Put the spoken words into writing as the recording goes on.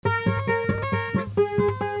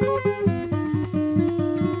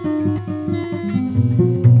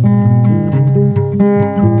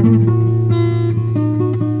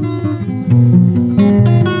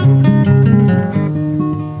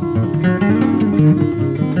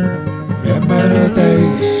Remember the day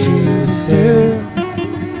she was there.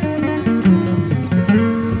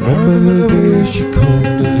 Remember the way she combed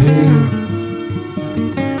her hair.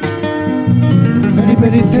 Many,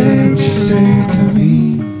 many things she said to me.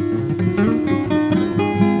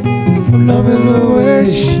 I'm loving the way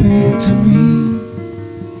she speak to me.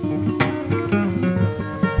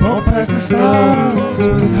 Walk past the stars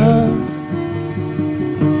with her.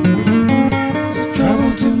 To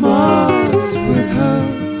travel to Mars with her.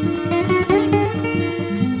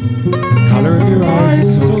 The color of your eyes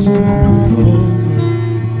is so, so beautiful.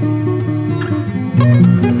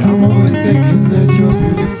 And I'm always thinking that you're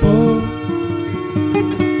beautiful.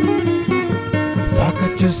 If I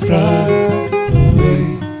could just fly away.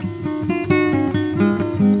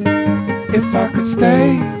 If I could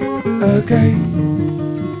stay again.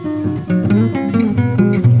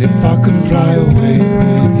 If I could fly away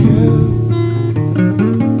with you.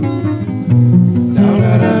 Now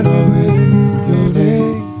that I know your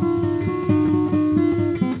name.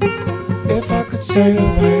 If I could sail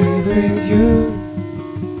away with you.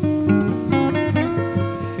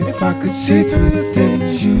 If I could see through the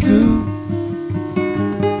things you do.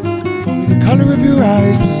 If only the color of your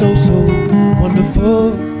eyes was so, so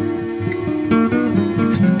wonderful.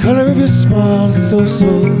 Because the color of your smile is so, so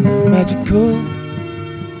magical.